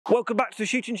Welcome back to the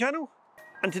shooting channel,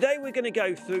 and today we're going to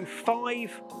go through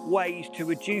 5 ways to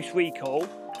reduce recoil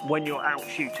when you're out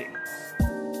shooting.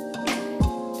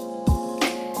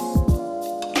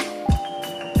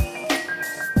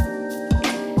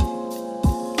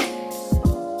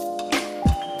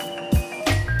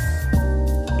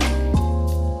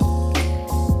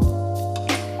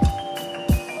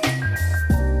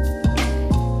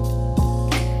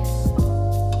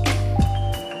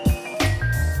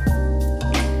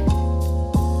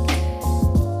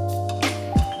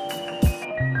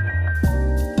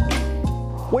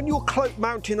 When you're cloak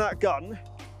mounting that gun,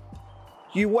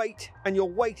 you wait, and your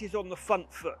weight is on the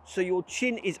front foot, so your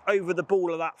chin is over the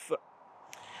ball of that foot.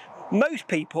 Most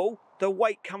people, the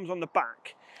weight comes on the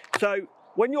back. So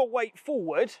when your weight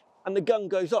forward and the gun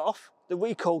goes off, the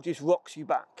recoil just rocks you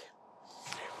back.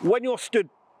 When you're stood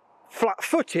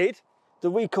flat-footed, the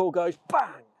recoil goes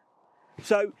bang.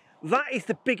 So that is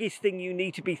the biggest thing you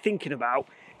need to be thinking about,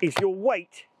 is your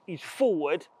weight is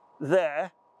forward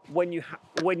there when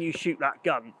you shoot that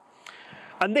gun.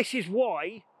 And this is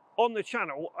why on the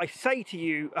channel I say to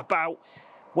you about,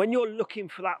 when you're looking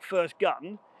for that first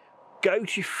gun,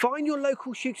 find your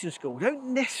local shooting school.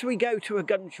 Don't necessarily go to a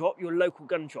gun shop, your local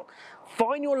gun shop.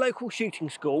 Find your local shooting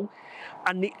school,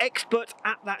 and the expert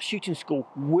at that shooting school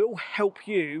will help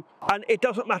you. And it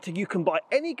doesn't matter, you can buy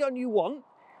any gun you want.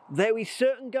 There is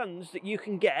certain guns that you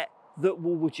can get that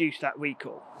will reduce that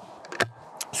recoil.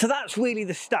 So that's really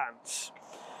the stance.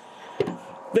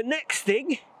 The next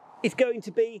thing is going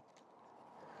to be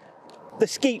the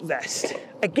skeet vest.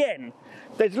 Again,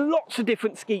 there's lots of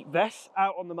different skeet vests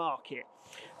out on the market,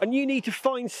 and you need to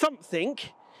find something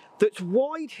that's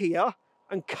wide here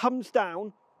and comes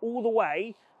down all the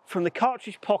way from the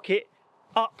cartridge pocket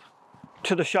up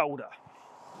to the shoulder.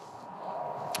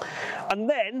 And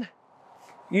then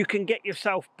you can get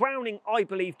yourself, Browning I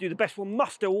believe do the best one,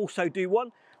 Musto also do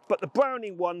one, but the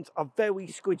Browning ones are very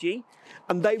squidgy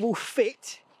and they will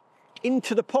fit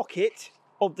into the pocket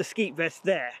of the skeet vest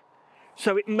there.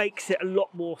 So it makes it a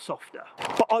lot more softer.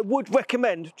 But I would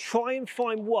recommend, try and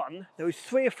find one. There is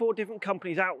 3 or 4 different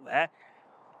companies out there.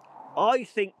 I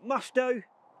think Musto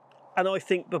and I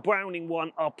think the Browning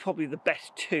one are probably the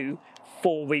best 2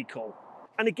 for recoil.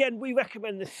 And again, we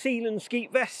recommend the Sealand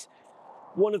skeet vest,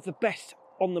 one of the best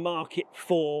on the market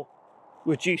for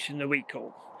reducing the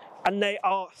recoil. And they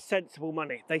are sensible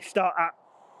money. They start at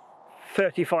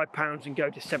 £35 and go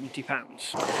to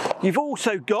 £70. You've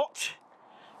also got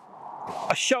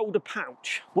a shoulder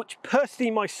pouch, which personally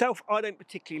myself, I don't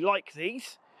particularly like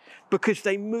these because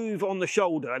they move on the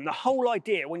shoulder. And the whole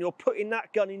idea when you're putting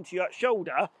that gun into your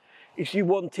shoulder is you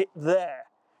want it there.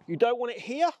 You don't want it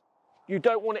here, you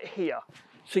don't want it here.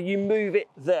 So you move it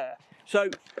there. So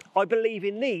I believe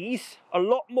in these a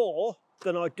lot more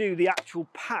than I do the actual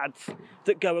pads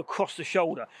that go across the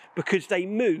shoulder, because they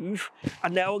move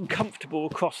and they're uncomfortable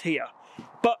across here.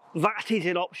 But that is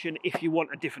an option if you want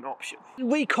a different option.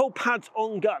 Recoil pads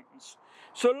on guns.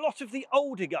 So a lot of the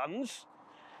older guns,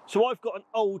 so I've got an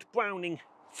old Browning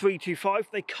 325,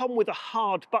 they come with a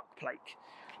hard butt plate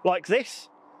like this.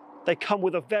 They come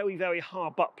with a very, very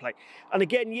hard butt plate. And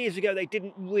again, years ago, they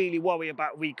didn't really worry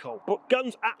about recoil. But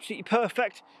guns, absolutely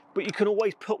perfect, but you can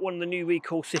always put one of the new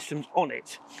recoil systems on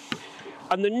it.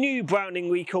 And the new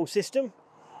Browning recoil system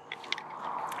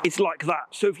is like that.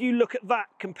 So if you look at that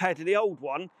compared to the old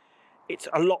one, it's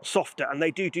a lot softer, and they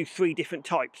do 3 different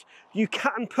types. You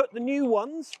can put the new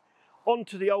ones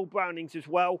onto the old Brownings as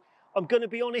well. I'm going to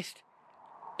be honest,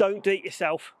 don't do it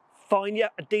yourself. Find you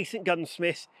a decent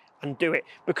gunsmith and do it,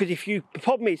 because the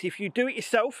problem is if you do it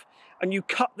yourself and you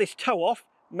cut this toe off,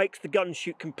 makes the gun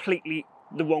shoot completely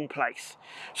the wrong place.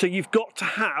 So you've got to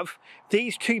have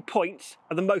these 2 points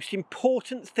are the most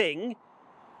important thing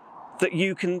that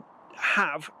you can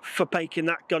have for making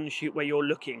that gun shoot where you're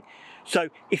looking. So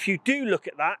if you do look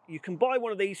at that, you can buy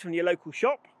one of these from your local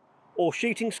shop or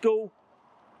shooting school.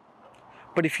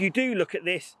 But if you do look at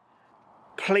this,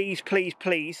 please, please,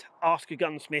 please ask a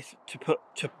gunsmith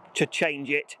to change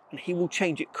it, and he will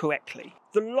change it correctly.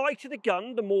 The lighter the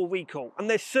gun, the more recoil. And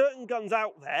there's certain guns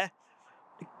out there,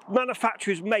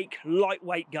 manufacturers make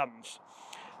lightweight guns.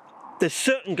 There's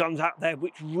certain guns out there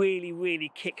which really,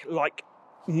 really kick like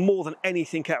more than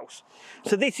anything else.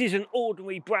 So this is an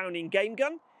ordinary Browning game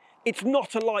gun. It's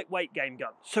not a lightweight game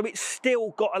gun, so it's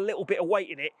still got a little bit of weight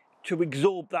in it to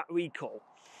absorb that recoil.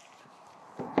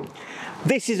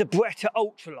 This is a Beretta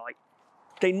Ultralight.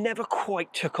 They never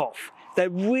quite took off. They're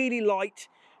really light.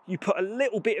 You put a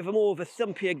little bit of more of a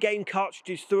thumpier game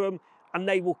cartridges through them and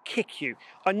they will kick you.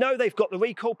 I know they've got the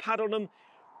recoil pad on them,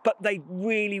 but they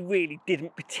really, really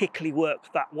didn't particularly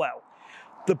work that well.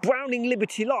 The Browning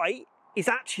Liberty Light is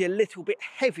actually a little bit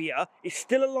heavier. It's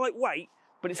still a lightweight,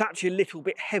 but it's actually a little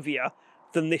bit heavier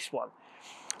than this one.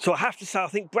 So I have to say, I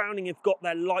think Browning have got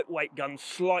their lightweight gun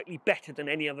slightly better than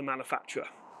any other manufacturer.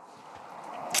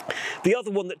 The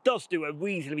other one that does do a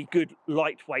reasonably good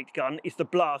lightweight gun is the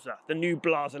Blaser, the new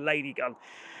Blaser lady gun.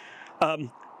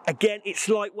 Again, it's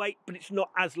lightweight, but it's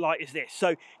not as light as this.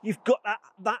 So you've got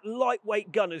that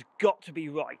lightweight gun has got to be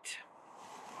right.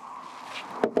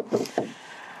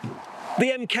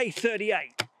 The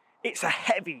MK38, it's a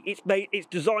heavy, it's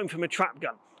designed from a trap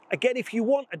gun. Again, if you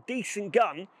want a decent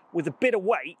gun with a bit of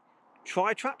weight,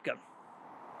 try a trap gun.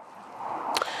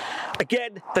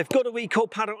 Again, they've got a recoil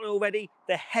pad on already,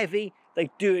 they're heavy, they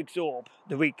do absorb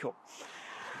the recoil.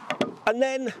 And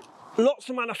then lots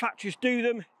of manufacturers do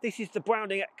them. This is the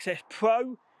Browning XS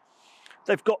Pro.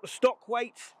 They've got the stock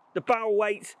weights, the barrel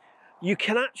weights. You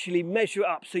can actually measure it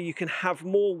up so you can have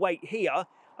more weight here,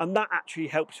 and that actually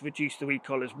helps reduce the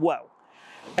recoil as well.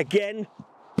 Again,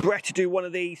 Beretta do one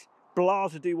of these,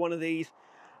 Blaser do one of these,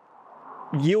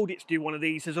 Yieldits do one of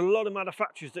these. There's a lot of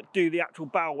manufacturers that do the actual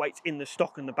barrel weights in the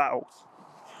stock and the barrels.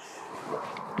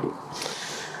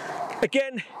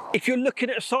 Again, if you're looking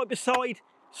at a side-by-side,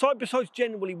 side-by-sides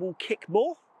generally will kick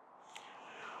more.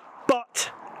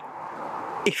 But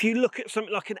if you look at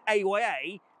something like an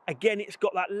AYA, again, it's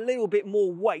got that little bit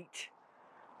more weight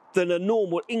than a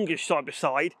normal English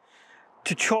side-by-side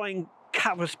to try and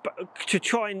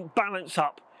balance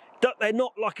up. They're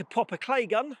not like a proper clay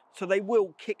gun, so they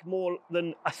will kick more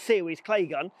than a series clay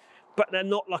gun, but they're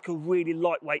not like a really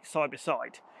lightweight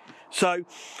side-by-side. So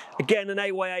again, an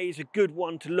AYA is a good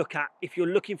one to look at if you're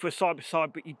looking for a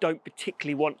side-by-side but you don't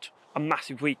particularly want a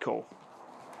massive recoil.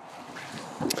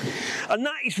 And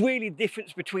that is really the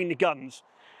difference between the guns.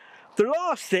 The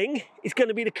last thing is going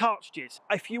to be the cartridges.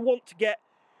 If you want to get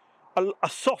a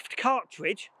soft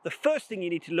cartridge, the first thing you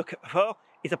need to look at for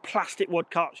is a plastic wad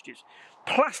cartridges.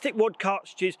 Plastic wad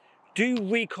cartridges do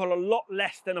recoil a lot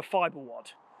less than a fibre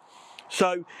wad.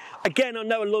 So again, I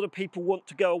know a lot of people want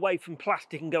to go away from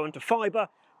plastic and go into fibre,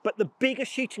 but the bigger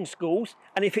shooting schools,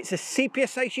 and if it's a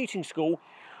CPSA shooting school,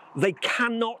 they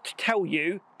cannot tell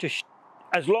you to,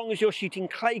 as long as you're shooting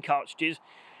clay cartridges,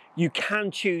 you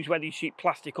can choose whether you shoot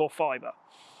plastic or fibre.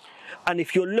 And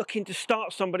if you're looking to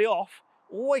start somebody off,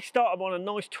 always start them on a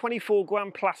nice 24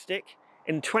 gram plastic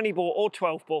in 20 bore or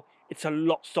 12 bore. It's a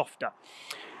lot softer.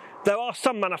 There are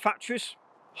some manufacturers,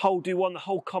 Hull do one, the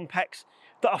Hull Compex,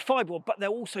 that are fibre, but they're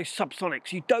also subsonic.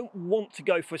 So you don't want to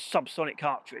go for a subsonic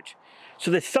cartridge.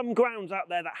 So there's some grounds out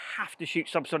there that have to shoot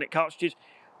subsonic cartridges.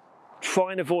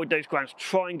 Try and avoid those grounds.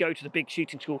 Try and go to the big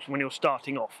shooting schools when you're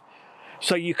starting off.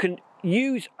 So you can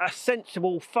use a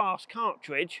sensible fast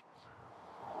cartridge,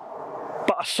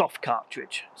 but a soft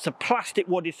cartridge. So plastic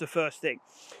wad is the first thing.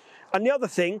 And the other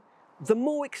thing, the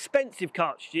more expensive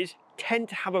cartridges tend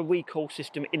to have a recoil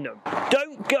system in them.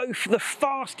 Don't go for the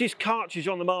fastest cartridge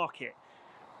on the market.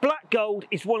 Black Gold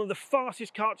is one of the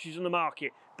fastest cartridges on the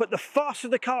market, but the faster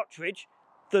the cartridge,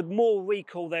 the more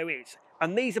recoil there is.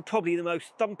 And these are probably the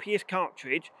most thumpiest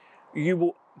cartridge you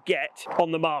will get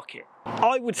on the market.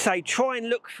 I would say try and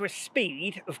look for a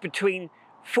speed of between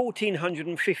 1400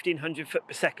 and 1500 foot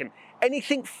per second.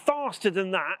 Anything faster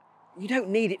than that, you don't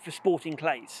need it for sporting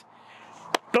clays.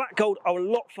 Black Gold are a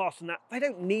lot faster than that. They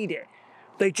don't need it.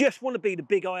 They just want to be the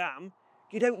big I am.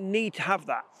 You don't need to have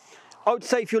that. I would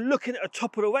say if you're looking at a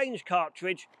top of the range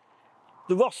cartridge,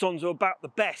 the Rossons are about the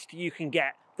best you can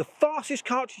get. The fastest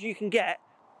cartridge you can get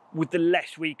with the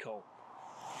less recoil.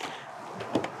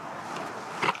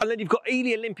 And then you've got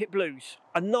Ely Olympic Blues,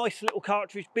 a nice little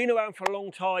cartridge, been around for a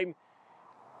long time.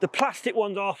 The plastic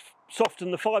ones are softer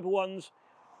than the fibre ones.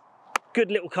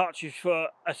 Good little cartridge for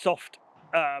a soft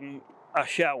a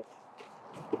shell.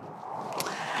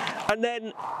 And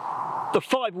then the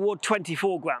fibre wad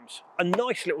 24 grams, a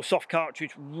nice little soft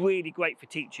cartridge, really great for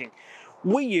teaching.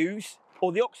 We use,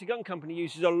 or the Oxygun company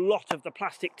uses, a lot of the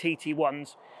plastic TT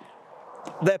ones.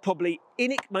 They're probably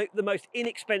the most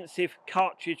inexpensive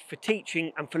cartridge for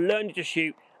teaching and for learning to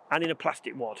shoot, and in a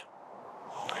plastic wad.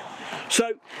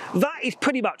 So that is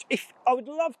pretty much. I would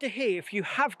love to hear if you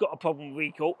have got a problem with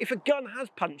recoil. If a gun has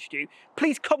punched you,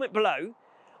 please comment below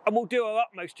and we'll do our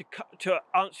utmost to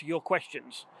answer your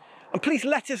questions. And please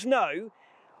let us know,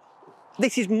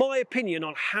 this is my opinion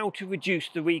on how to reduce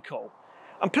the recoil.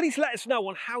 And please let us know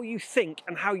on how you think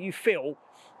and how you feel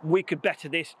we could better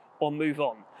this or move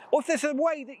on. Or if there's a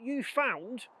way that you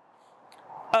found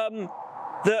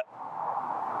that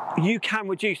you can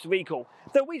reduce the recoil.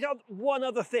 There is one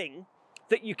other thing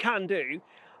that you can do,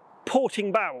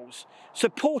 porting barrels. So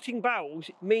porting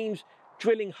barrels means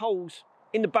drilling holes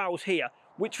in the barrels here,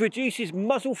 which reduces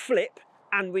muzzle flip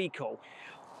and recoil.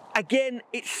 Again,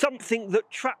 it's something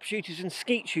that trap shooters and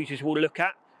skeet shooters will look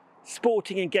at.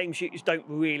 Sporting and game shooters don't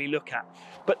really look at.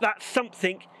 But that's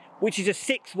something which is a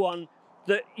 6-1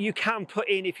 that you can put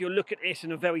in if you're looking at this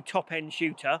in a very top-end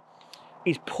shooter,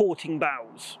 is porting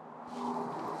barrels.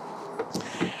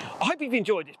 I hope you've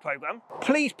enjoyed this programme.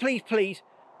 Please, please, please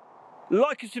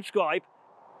like and subscribe.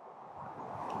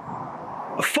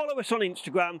 Follow us on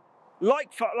Instagram.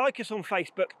 Like us on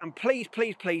Facebook, and please,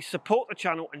 please, please support the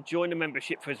channel and join the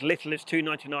membership for as little as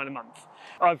 $2.99 a month.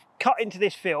 I've cut into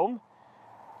this film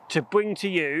to bring to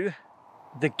you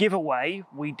the giveaway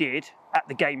we did at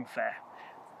the game fair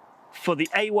for the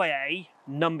AYA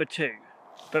number 2.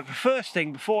 But the first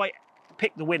thing, before I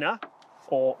pick the winner,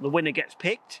 or the winner gets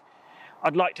picked,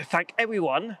 I'd like to thank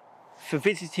everyone for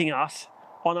visiting us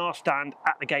on our stand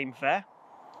at the game fair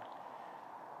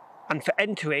and for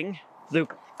entering the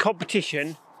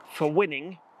competition for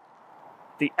winning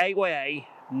the AYA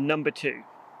number 2.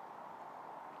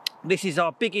 This is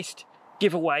our biggest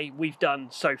giveaway we've done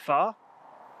so far,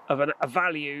 of a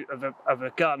value of a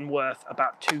gun worth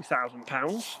about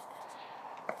 £2,000.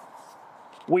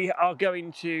 We are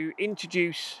going to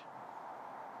introduce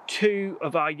 2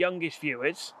 of our youngest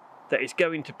viewers that is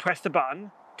going to press the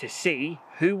button to see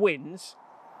who wins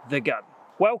the gun.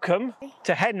 Welcome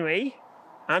to Henry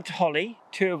and to Holly,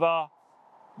 2 of our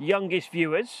youngest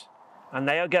viewers, and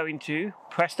they are going to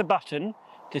press the button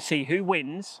to see who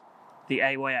wins the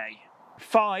AYA.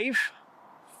 5,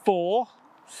 4,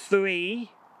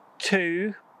 3,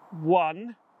 2,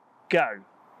 1, go.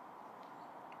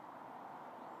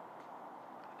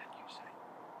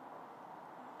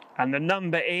 And the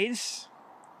number is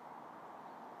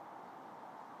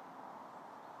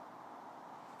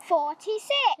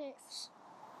 46.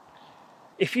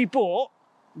 If you bought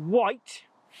white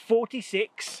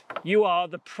 46, you are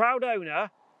the proud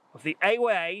owner of the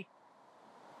AYA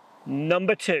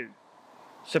number 2.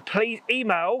 So please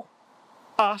email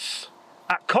us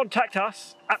at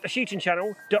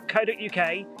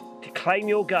contactus@theshootingchannel.co.uk to claim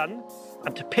your gun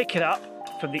and to pick it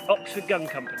up from the Oxford Gun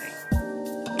Company.